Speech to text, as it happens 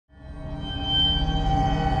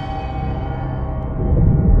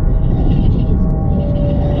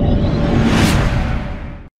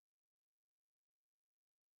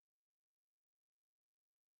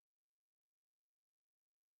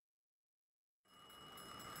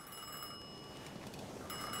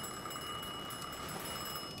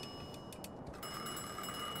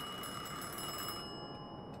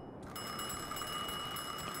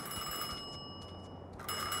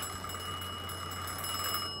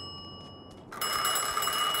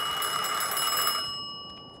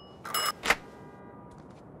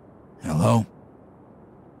Hello?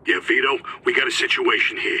 Yeah, Vito, we got a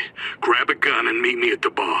situation here. Grab a gun and meet me at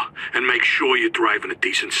the bar. And make sure you're driving a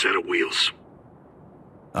decent set of wheels.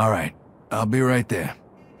 All right, I'll be right there.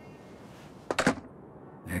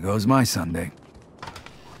 There goes my Sunday.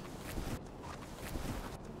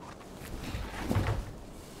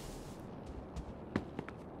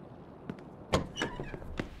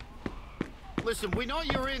 Listen, we know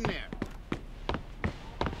you're in there.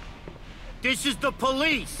 This is the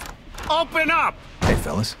police! Open up! Hey,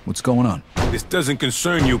 fellas, what's going on? This doesn't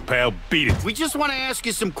concern you, pal. Beat it. We just want to ask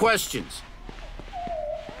you some questions.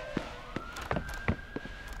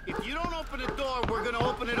 If you don't open the door, we're gonna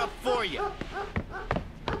open it up for you.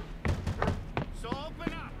 So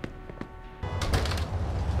open up!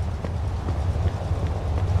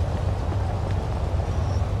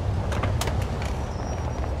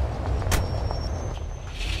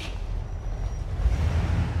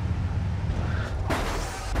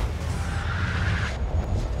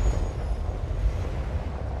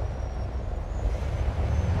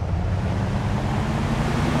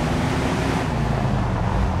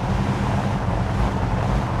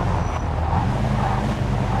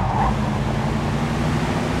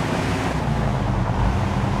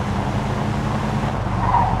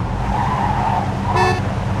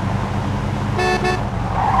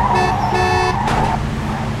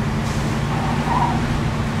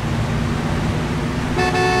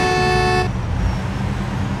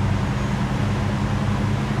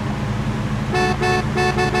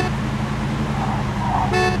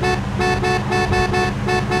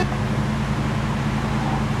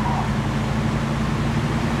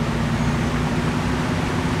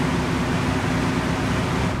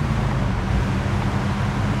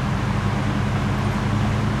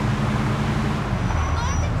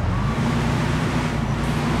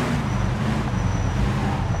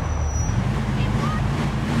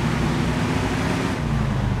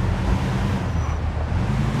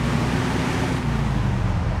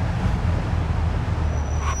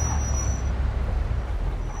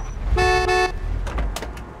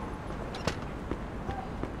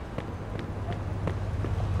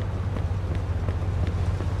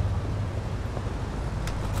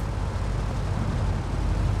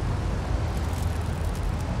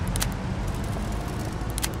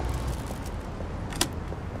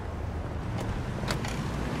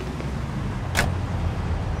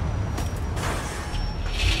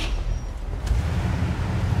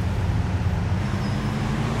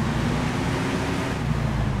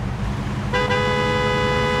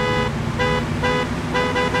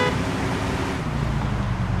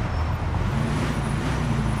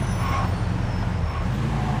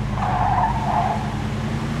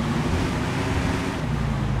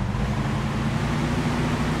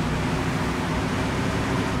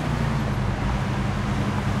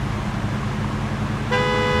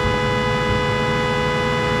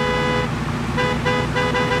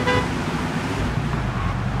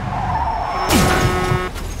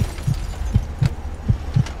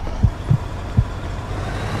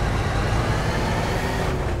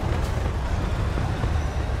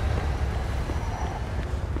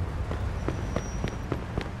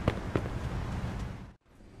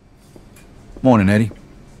 Morning, Eddie.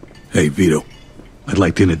 Hey, Vito. I'd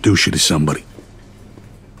like to introduce you to somebody.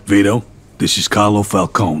 Vito, this is Carlo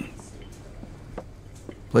Falcone.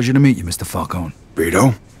 Pleasure to meet you, Mr. Falcone.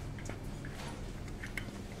 Vito?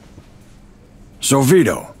 So,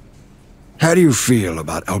 Vito, how do you feel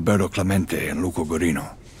about Alberto Clemente and Luco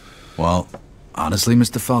Guarino? Well, honestly,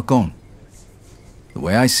 Mr. Falcone, the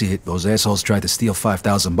way I see it, those assholes tried to steal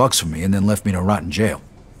 $5,000 from me and then left me to rot in jail.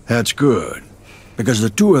 That's good, because the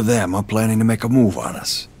two of them are planning to make a move on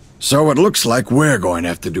us. So it looks like we're going to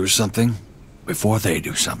have to do something before they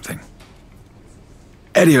do something.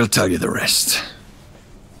 Eddie will tell you the rest.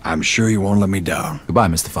 I'm sure you won't let me down. Goodbye,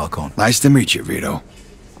 Mr. Falcone. Nice to meet you, Vito.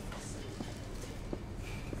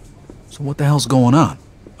 So what the hell's going on?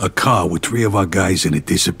 A car with 3 of our guys in it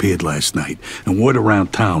disappeared last night, and word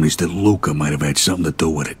around town is that Luca might have had something to do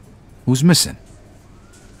with it. Who's missing?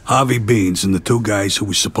 Harvey Beans and the 2 guys who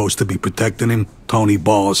were supposed to be protecting him, Tony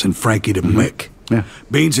Balls and Frankie the Mick. Yeah.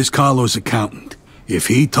 Beans is Carlo's accountant. If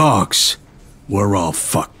he talks, we're all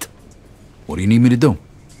fucked. What do you need me to do?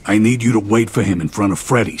 I need you to wait for him in front of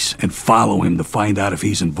Freddy's and follow him to find out if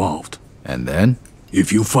he's involved. And then?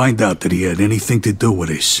 If you find out that he had anything to do with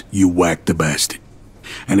this, you whack the bastard.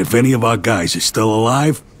 And if any of our guys is still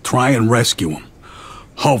alive, try and rescue him.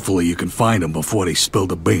 Hopefully you can find him before they spill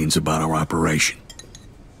the beans about our operation.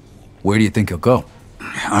 Where do you think he'll go?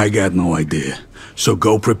 I got no idea. So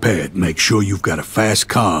go prepared. Make sure you've got a fast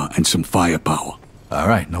car and some firepower. All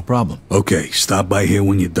right, no problem. Okay, stop by here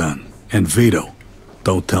when you're done. And Vito,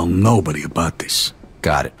 don't tell nobody about this.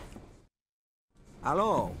 Got it.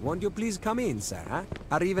 Hello, won't you please come in, sir? Huh?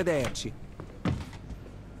 Arrivederci.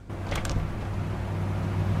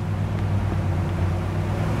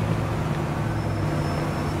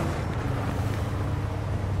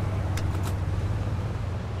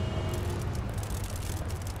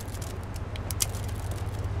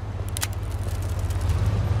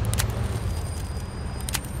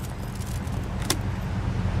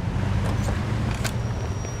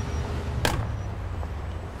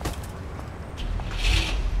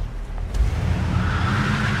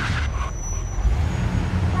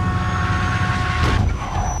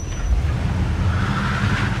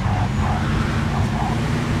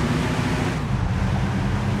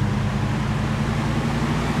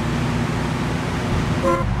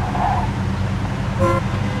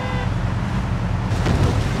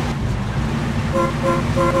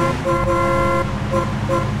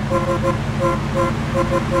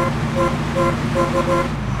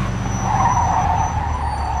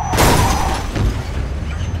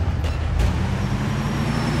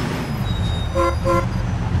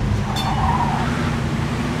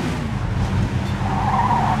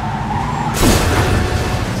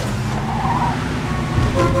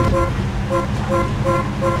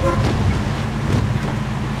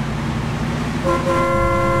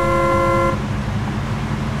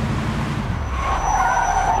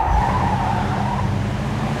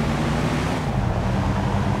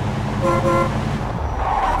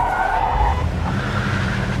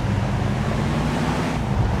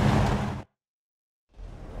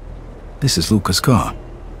 This is Luca's car.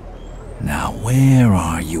 Now, where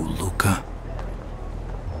are you, Luca?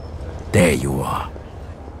 There you are.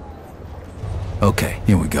 Okay,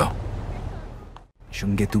 here we go.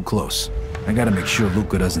 Shouldn't get too close. I gotta make sure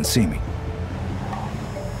Luca doesn't see me.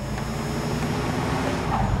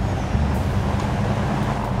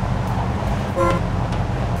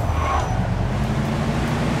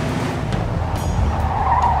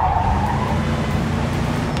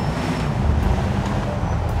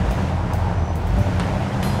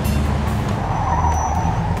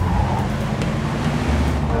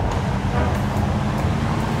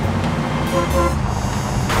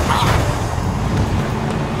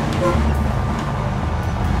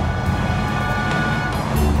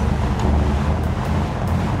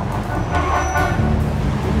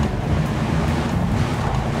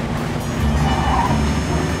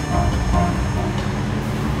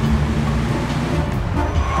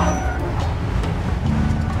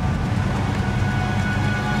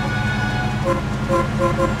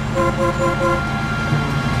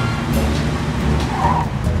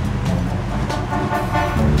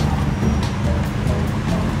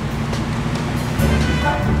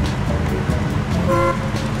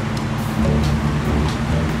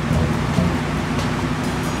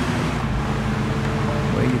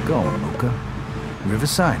 Where you going, Luca?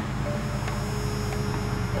 Riverside?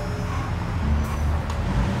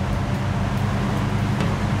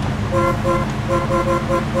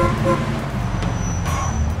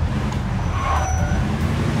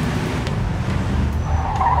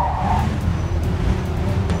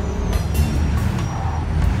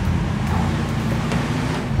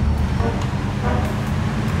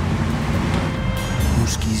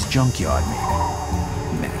 Brewski's junkyard, maybe.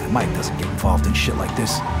 Nah, Mike doesn't get involved in shit like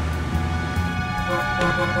this.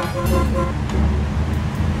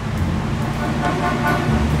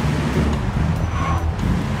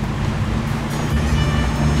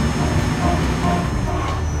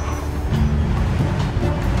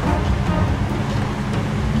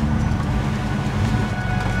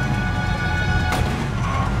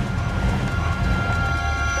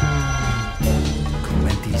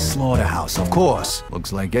 Slaughterhouse, of course.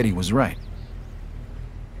 Looks like Eddie was right.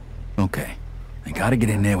 Okay, I gotta get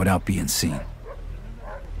in there without being seen.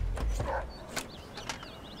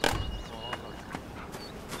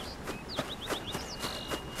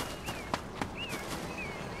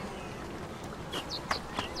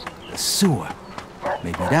 The sewer.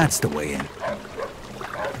 Maybe that's the way in.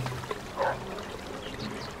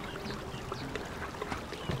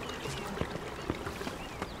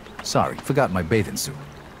 Sorry, forgot my bathing suit.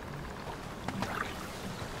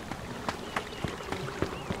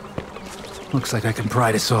 Looks like I can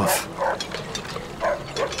pry this off.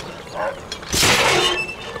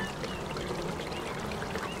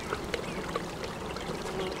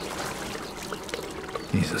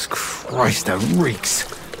 Jesus Christ, that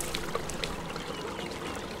reeks.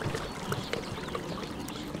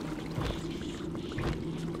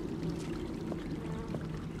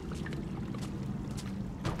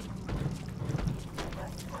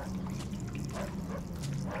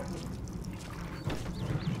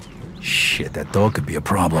 Shit, that dog could be a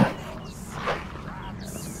problem.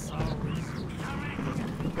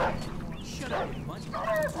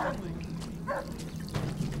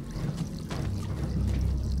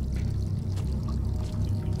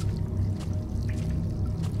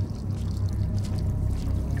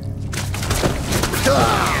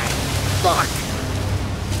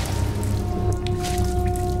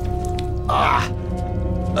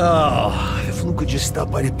 Oh, if Lou could just stop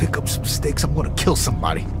by to pick up some steaks, I'm gonna kill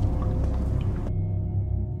somebody.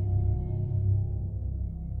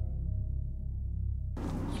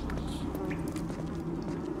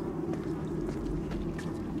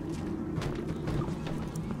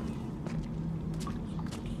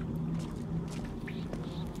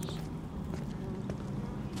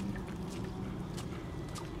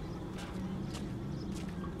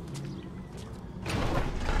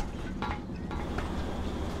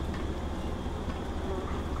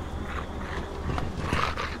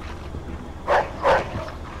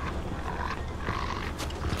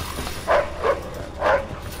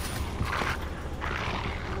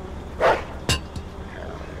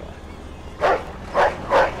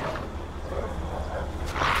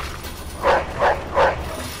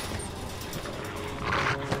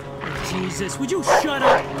 Jesus, would you shut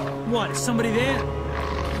up? What, is somebody there?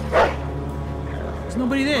 There's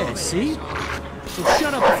nobody there, see? So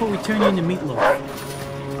shut up before we turn you into meatloaf.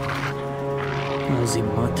 Lousy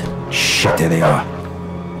mutt. Shit, there they are.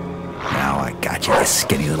 Now I got you, you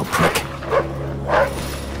skinny little prick.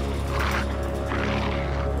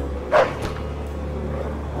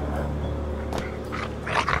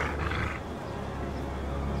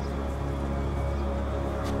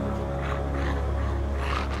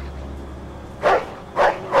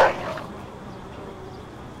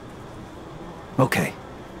 Okay,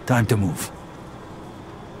 time to move.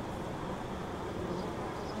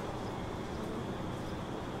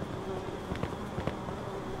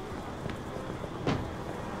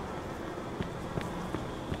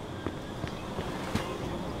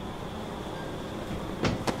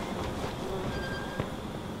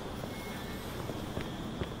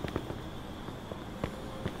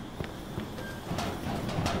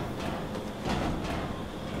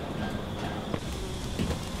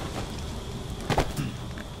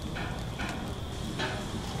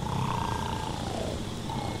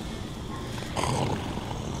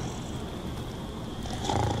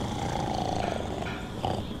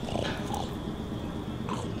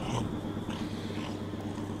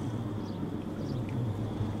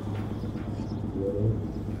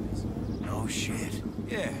 Oh shit.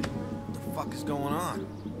 Yeah. What the fuck is going on?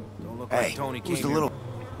 Don't look like Tony came who's the here. little...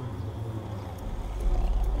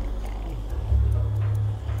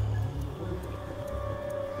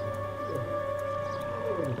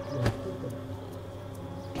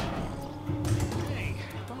 Hey,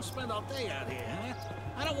 don't spend all day out here, huh?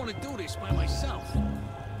 I don't want to do this by myself.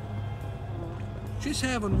 Just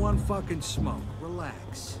having one fucking smoke.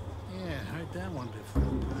 Relax. Yeah, heard that one before.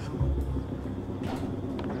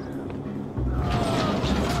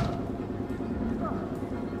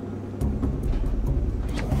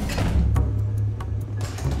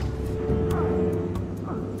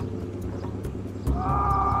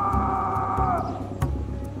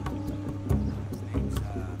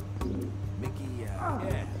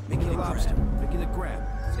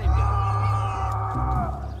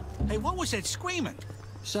 Hey, what was that screaming?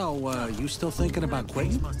 So, you still thinking about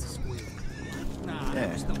quitting? Nah,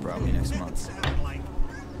 Yeah, probably next month.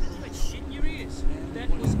 Like shit in your ears. That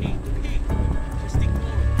was a pig. Just ignore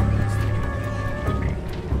it.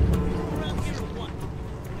 Around here or what?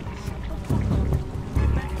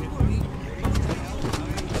 Get back to work.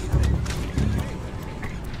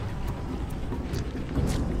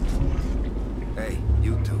 Hey,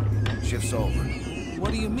 you two. Shift's over.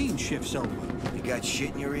 What do you mean, shift's over? You got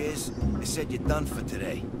shit in your ears? I said you're done for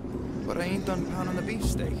today. But I ain't done pounding the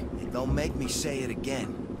beefsteak. Don't make me say it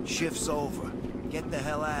again. Shift's over. Get the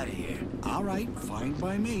hell out of here. All right, fine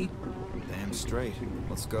by me. Damn straight.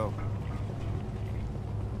 Let's go.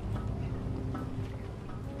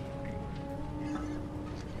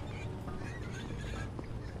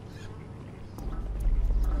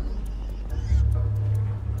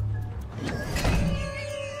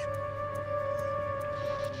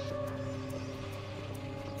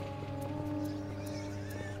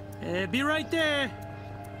 Be right there.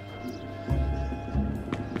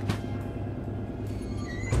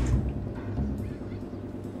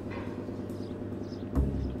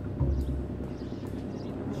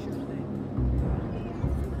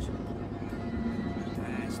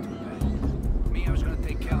 Me, I was gonna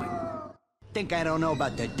take Kelly. Think I don't know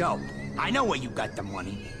about the dope. I know where you got the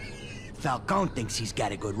money. Falcone thinks he's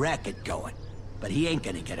got a good racket going, but he ain't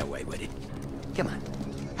gonna get away with it. Come on,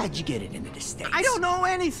 how'd you get it into the States? I don't know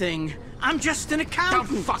anything. I'm just an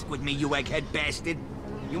accountant. Don't fuck with me, you egghead bastard.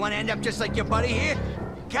 You wanna end up just like your buddy here?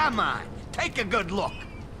 Come on, take a good look.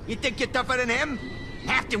 You think you're tougher than him?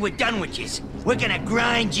 After we're done with you, we're gonna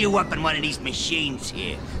grind you up in one of these machines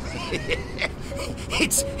here.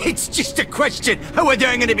 It's just a question of whether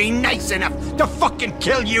I'm gonna be nice enough to fucking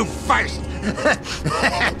kill you first.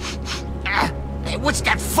 Hey, what's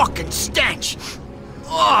that fucking stench?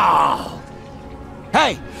 Oh!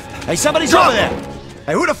 Hey, somebody's over there.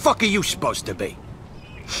 Hey, who the fuck are you supposed to be?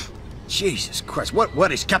 Jesus Christ,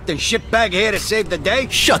 what is Captain Shitbag here to save the day?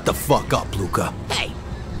 Shut the fuck up, Luca. Hey,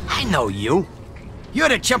 I know you. You're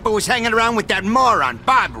the chump who was hanging around with that moron,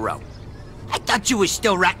 Barbaro. I thought you was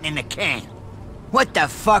still rotting in the can. What the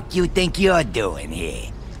fuck you think you're doing here?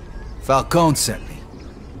 Falcone sent me.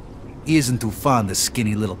 He isn't too fond of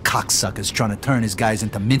skinny little cocksuckers trying to turn his guys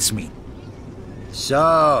into mincemeat.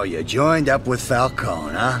 So, you joined up with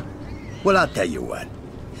Falcone, huh? Well, I'll tell you what.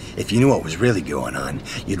 If you knew what was really going on,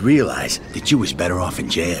 you'd realize that you was better off in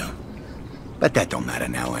jail. But that don't matter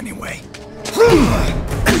now anyway.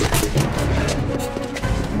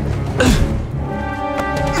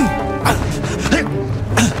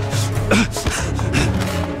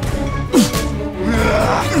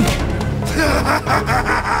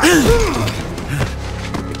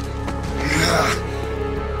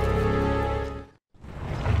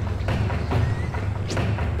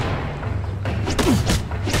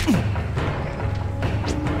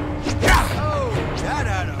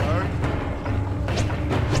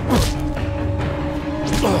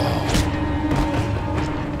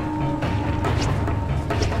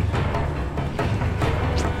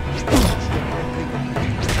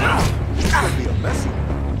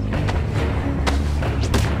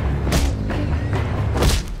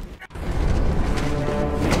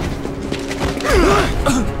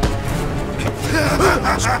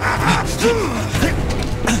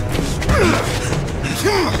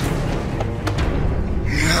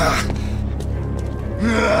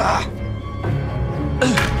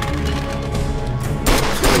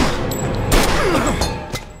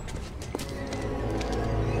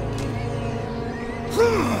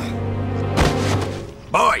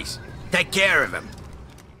 Boys, take care of him.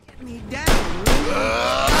 Get me down.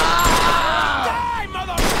 Die,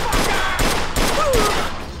 motherfucker!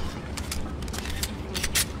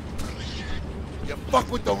 You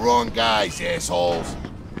fuck with the wrong guys, assholes.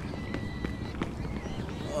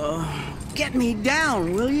 Get me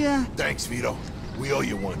down, will ya? Thanks, Vito. We owe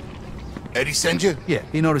you one. Eddie send you? Yeah,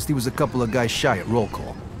 he noticed he was a couple of guys shy at roll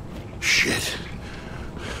call. Shit.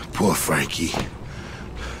 Poor Frankie.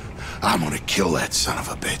 I'm gonna kill that son of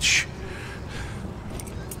a bitch.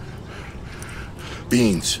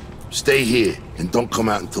 Beans, stay here and don't come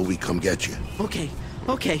out until we come get you. Okay.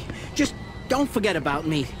 Just don't forget about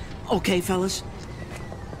me. Okay, fellas?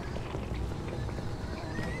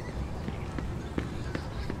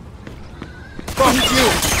 Fuck you!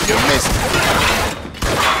 You missed it!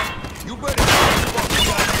 You better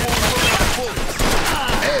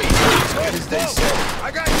hey, as they say. I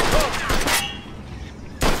got you covered.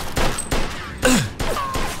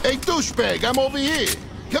 Hey, douchebag, I'm over here.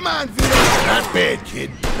 Come on, Vito. Not bad, kid.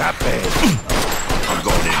 Not bad. I'm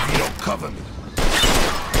going in, Vito. Cover me.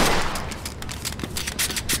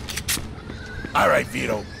 All right,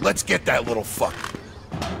 Vito. Let's get that little fuck.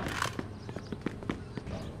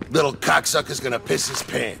 Little cocksucker's gonna piss his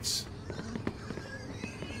pants.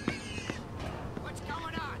 What's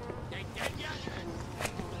going on? They dead yet?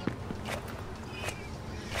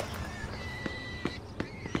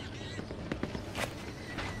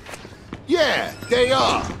 Yeah, they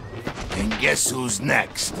are. And guess who's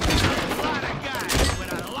next? A lot of guys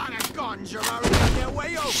with a lot of guns are already on their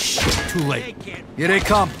way over. Too late. Here they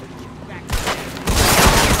come.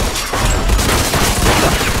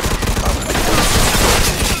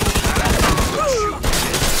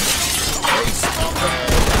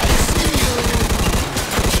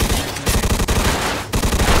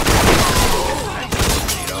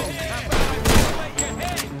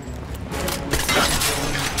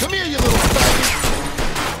 Come here, you little faggot!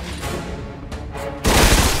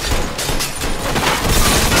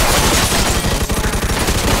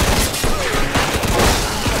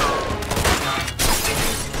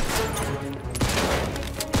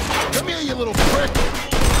 Come here, you little prick!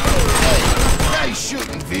 Hey, nice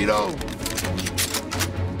shooting, Vito!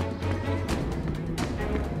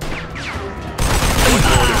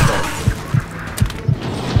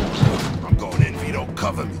 I'm going in, Vito.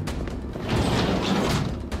 Cover me.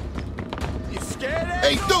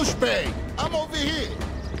 Hey, douchebag! I'm over here!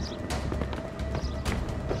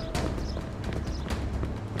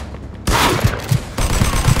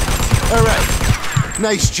 All right.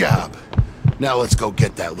 Nice job. Now let's go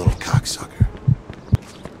get that little cocksucker.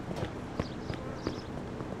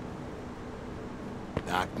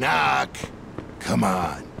 Knock, knock. Come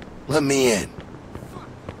on. Let me in.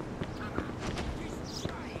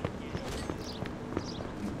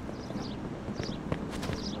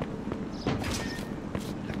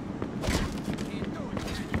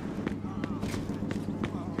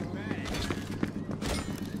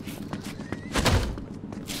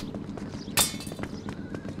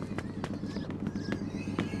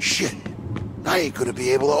 Shit. I ain't gonna be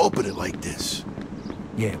able to open it like this.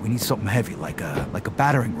 Yeah, we need something heavy, like a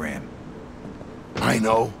battering ram. I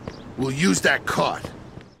know. We'll use that cart.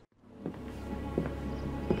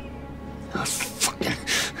 Oh, fucking...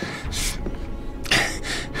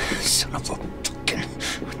 Son of a fucking...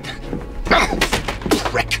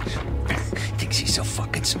 Prick. Thinks he's so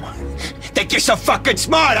fucking smart. Think you're so fucking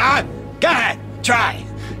smart, huh? Go ahead, try.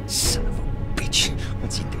 Son of a bitch.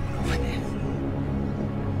 What's he doing over there?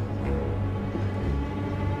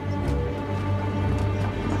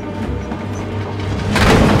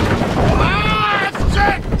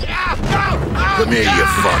 Come here, you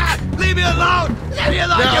fuck. Leave me alone! Leave me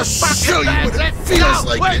alone, Now you I'll show you fucking what it bastard! feels No,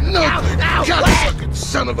 like, wait, you no, cocksucking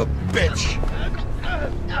son of a bitch.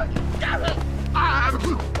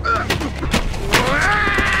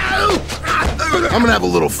 I'm gonna have a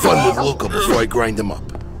little fun with Luca before I grind him up.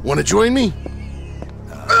 Wanna join me?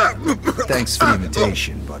 Thanks for the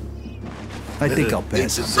invitation, but I think I'll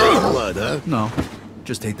pass. It's blood, huh? No,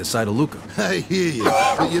 just hate the sight of Luca. I hear you,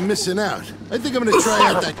 but you're missing out. I think I'm gonna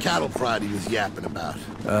try out that cattle prod he was yapping about.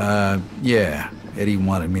 Yeah. Eddie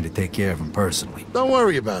wanted me to take care of him personally. Don't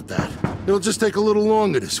worry about that. It'll just take a little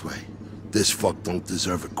longer this way. This fuck don't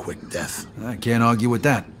deserve a quick death. I can't argue with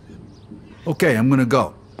that. Okay, I'm gonna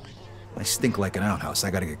go. I stink like an outhouse.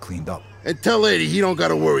 I gotta get cleaned up. And tell Eddie he don't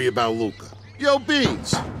gotta worry about Luca. Yo,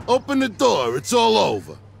 Beans, open the door. It's all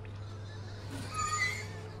over.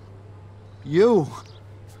 You're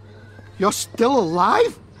still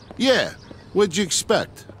alive? Yeah. What'd you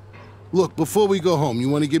expect? Look, before we go home, you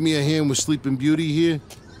want to give me a hand with Sleeping Beauty here?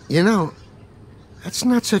 You know, that's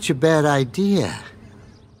not such a bad idea.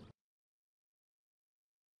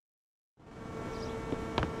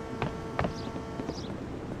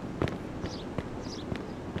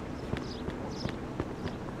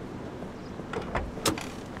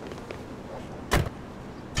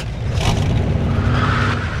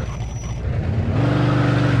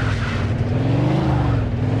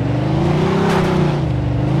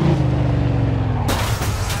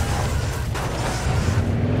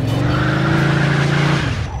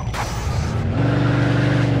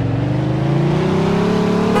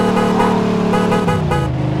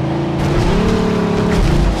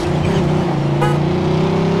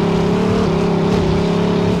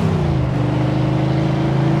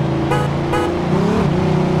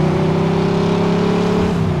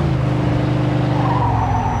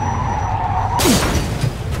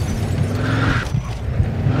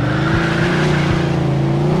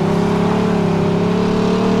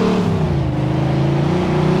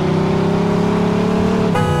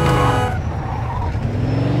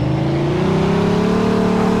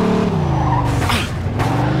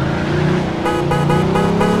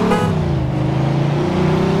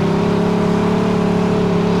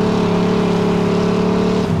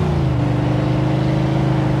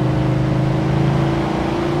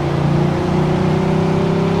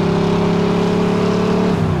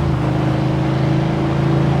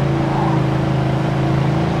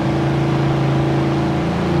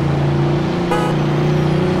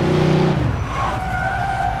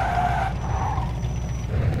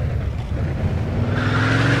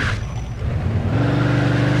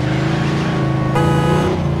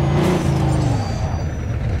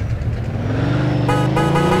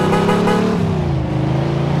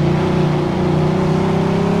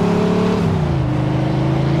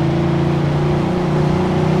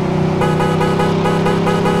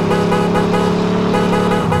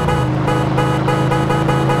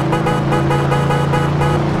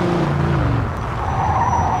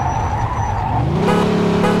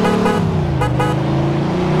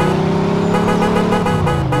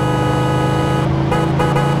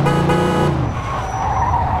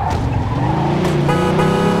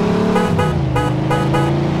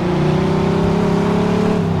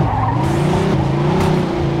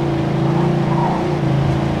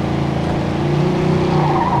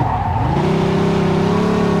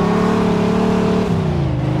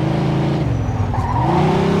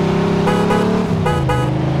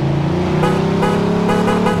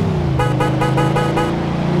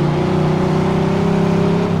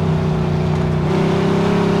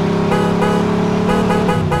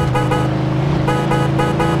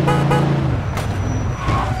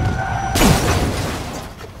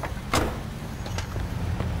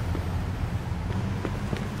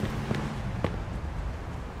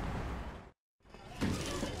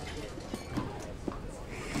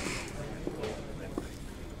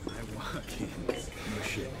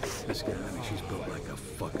 this guy. I mean, she's built like a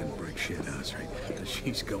fucking brick shit house, right? And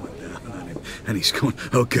she's going down on him, and he's going,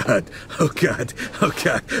 oh God, oh God, oh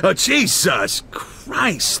God, oh Jesus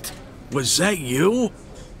Christ! Was that you?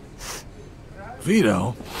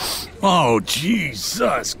 Vito? Oh,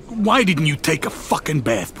 Jesus! Why didn't you take a fucking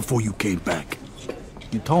bath before you came back?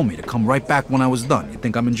 You told me to come right back when I was done. You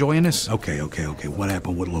think I'm enjoying this? Okay. What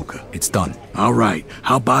happened with Luca? It's done. All right.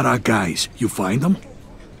 How about our guys? You find them?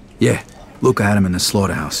 Yeah. Luca had him in the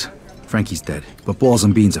slaughterhouse. Frankie's dead, but Balls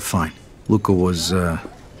and Beans are fine. Luca was,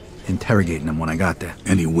 interrogating him when I got there.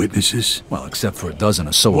 Any witnesses? Well, except for a dozen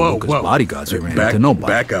or so of Luca's bodyguards, we ran into nobody.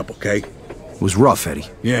 Back up, okay? It was rough, Eddie.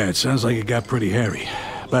 Yeah, it sounds like it got pretty hairy.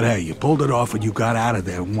 But hey, you pulled it off and you got out of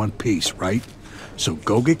there in one piece, right? So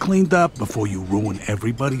go get cleaned up before you ruin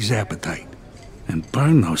everybody's appetite. And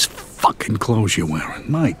burn those fucking clothes you're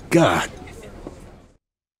wearing. My God.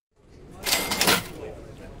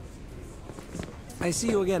 I see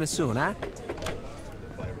you again soon, huh?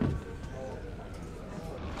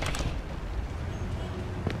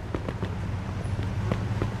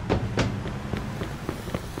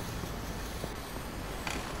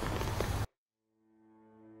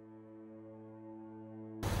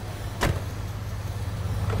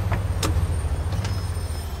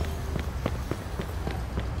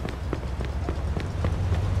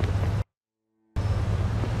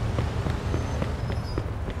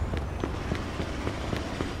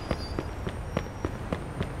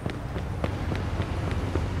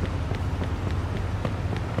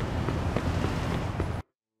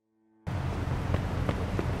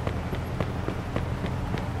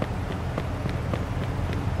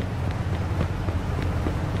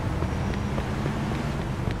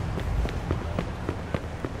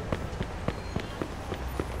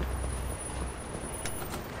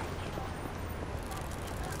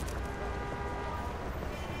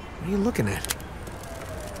 What are you looking at?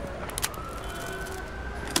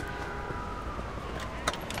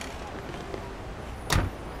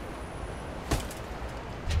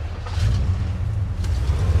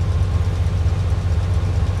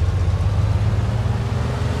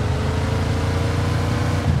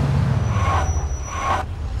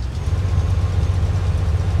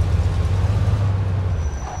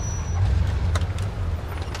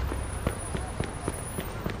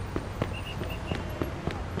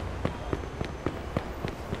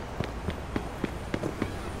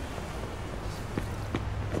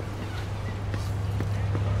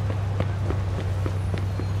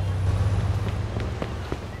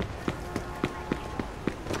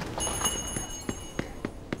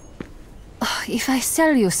 If I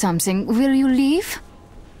sell you something, will you leave?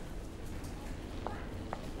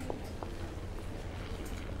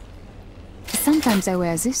 Sometimes I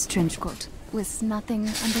wear this trench coat with nothing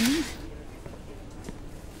underneath.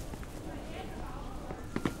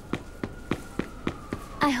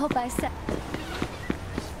 I hope I sell.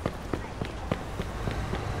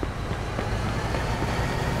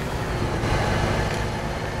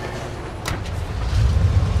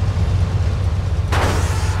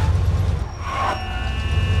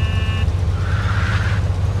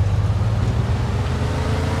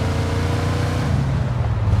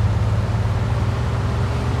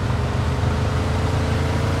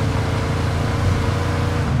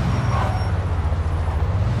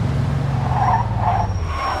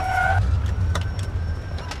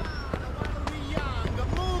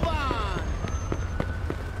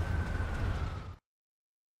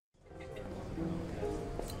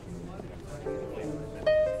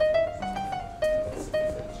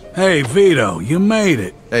 Hey, Vito, you made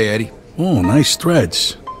it. Hey, Eddie. Oh, nice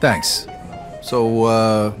threads. Thanks.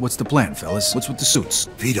 So, what's the plan, fellas? What's with the suits?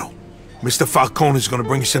 Vito, Mr. Falcone is gonna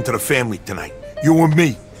bring us into the family tonight. You and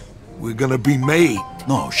me. We're gonna be made.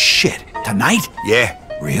 No shit. Tonight? Yeah.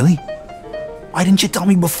 Really? Why didn't you tell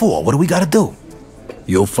me before? What do we gotta do?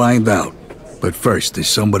 You'll find out. But first, there's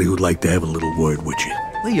somebody who'd like to have a little word with you.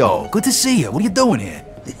 Leo, good to see you. What are you doing here?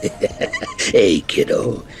 Hey,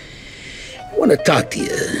 kiddo. I want to talk to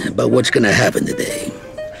you about what's going to happen today.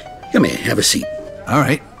 Come here, have a seat. All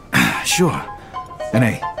right. Sure. And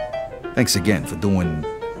hey, thanks again for doing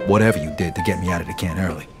whatever you did to get me out of the can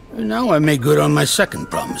early. Now I made good on my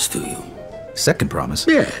second promise to you. Second promise?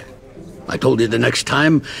 Yeah. I told you the next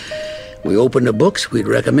time we opened the books, we'd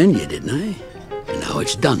recommend you, didn't I? And now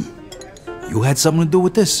it's done. You had something to do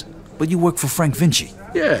with this? But you work for Frank Vinci.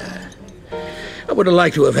 Yeah. I would have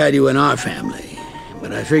liked to have had you in our family.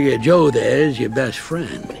 But I figure Joe there's your best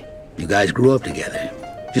friend. You guys grew up together,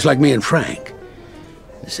 just like me and Frank.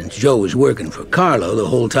 Since Joe was working for Carlo the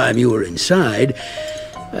whole time you were inside,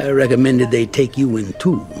 I recommended they take you in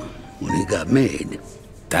too when he got made.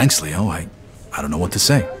 Thanks, Leo. I don't know what to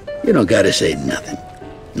say. You don't gotta say nothing.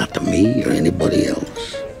 Not to me or anybody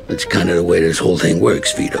else. That's kind of the way this whole thing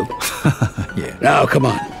works, Vito. Yeah. Now, come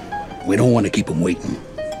on. We don't want to keep him waiting.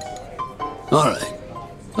 All right.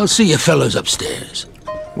 I'll see you fellas upstairs.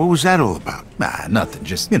 What was that all about? Nah, nothing.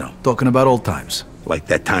 Just, talking about old times. Like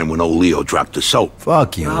that time when old Leo dropped the soap.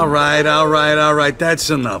 Fuck you. All right. That's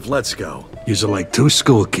enough. Let's go. Yous are like two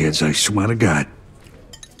school kids, I swear to God.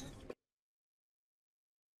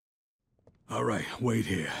 All right, wait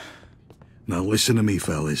here. Now listen to me,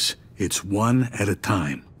 fellas. It's one at a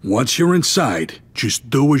time. Once you're inside, just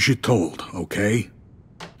do as you're told, okay?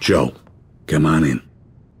 Joe, come on in.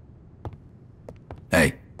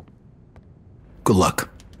 Hey. Good luck.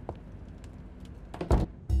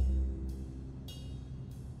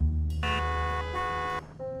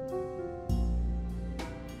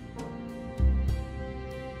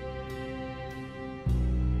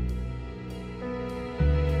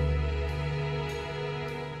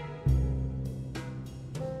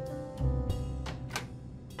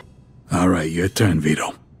 All right, your turn,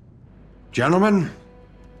 Vito. Gentlemen,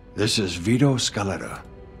 this is Vito Scaletta.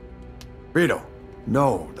 Vito,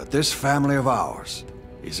 know that this family of ours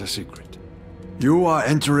is a secret. You are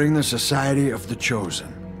entering the Society of the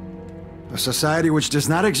Chosen. A society which does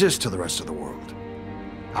not exist to the rest of the world.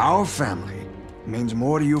 Our family means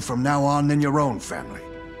more to you from now on than your own family,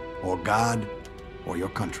 or God, or your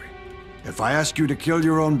country. If I ask you to kill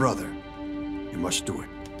your own brother, you must do it.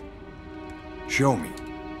 Show me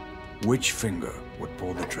which finger would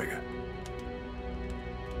pull the trigger.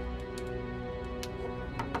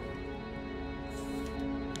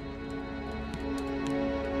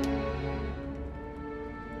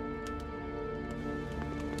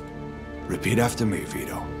 Repeat after me,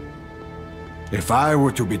 Vito. If I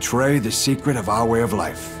were to betray the secret of our way of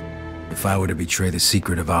life. If I were to betray the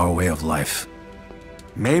secret of our way of life.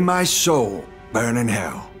 May my soul burn in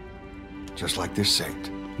hell, just like this saint.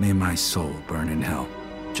 May my soul burn in hell,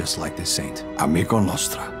 just like this saint. Amico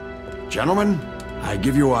nostra. Gentlemen, I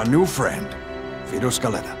give you our new friend, Vito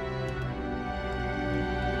Scaletta.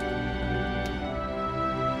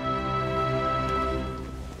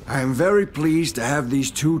 I am very pleased to have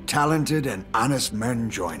these two talented and honest men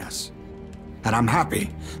join us. And I'm happy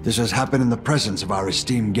this has happened in the presence of our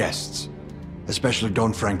esteemed guests, especially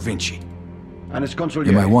Don Frank Vinci. And his consigliere.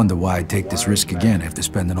 You might wonder why I'd take this risk again after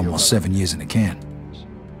spending almost 7 years in the can.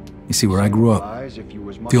 You see, where I grew up,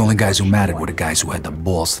 the only guys who mattered were the guys who had the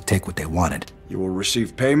balls to take what they wanted. You will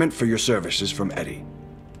receive payment for your services from Eddie.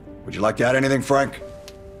 Would you like to add anything, Frank?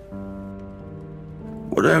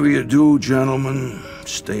 Whatever you do, gentlemen,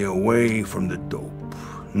 stay away from the dope.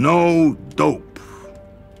 No dope.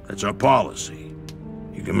 That's our policy.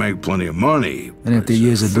 You can make plenty of money. And after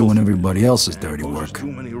years of doing everybody else's dirty work,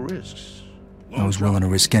 Too many risks. I was willing to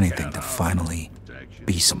risk anything to finally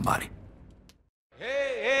be somebody.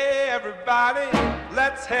 Hey, everybody,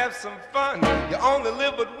 let's have some fun. You only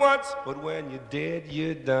live but once, but when you're dead,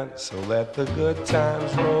 you're done. So let the good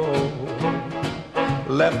times roll.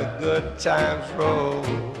 Let the good times roll.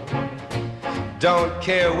 Don't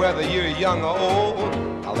care whether you're young or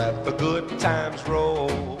old. I'll let the good times roll.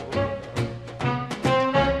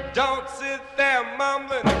 Don't sit there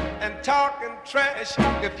mumbling and talking trash.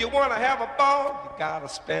 If you want to have a ball, you gotta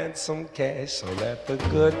spend some cash. So let the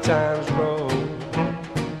good times roll.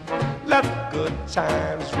 Let the good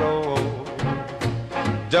times roll.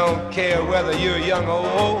 Don't care whether you're young or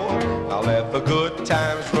old. I'll let the good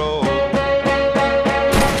times roll.